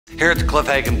Here at the Cliff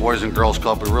Hagan Boys and Girls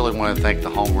Club, we really want to thank the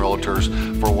home realtors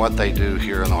for what they do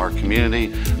here in our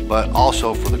community, but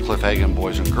also for the Cliff Hagan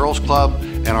Boys and Girls Club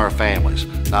and our families.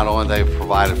 Not only they've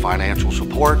provided financial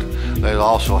support, they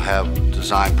also have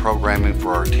designed programming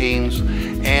for our teens,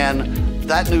 and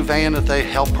that new van that they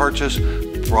helped purchase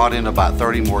brought in about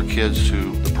 30 more kids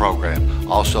to the program.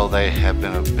 Also, they have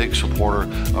been a big supporter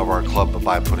of our club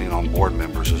by putting on board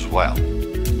members as well.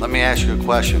 Let me ask you a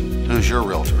question. Who's your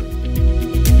realtor?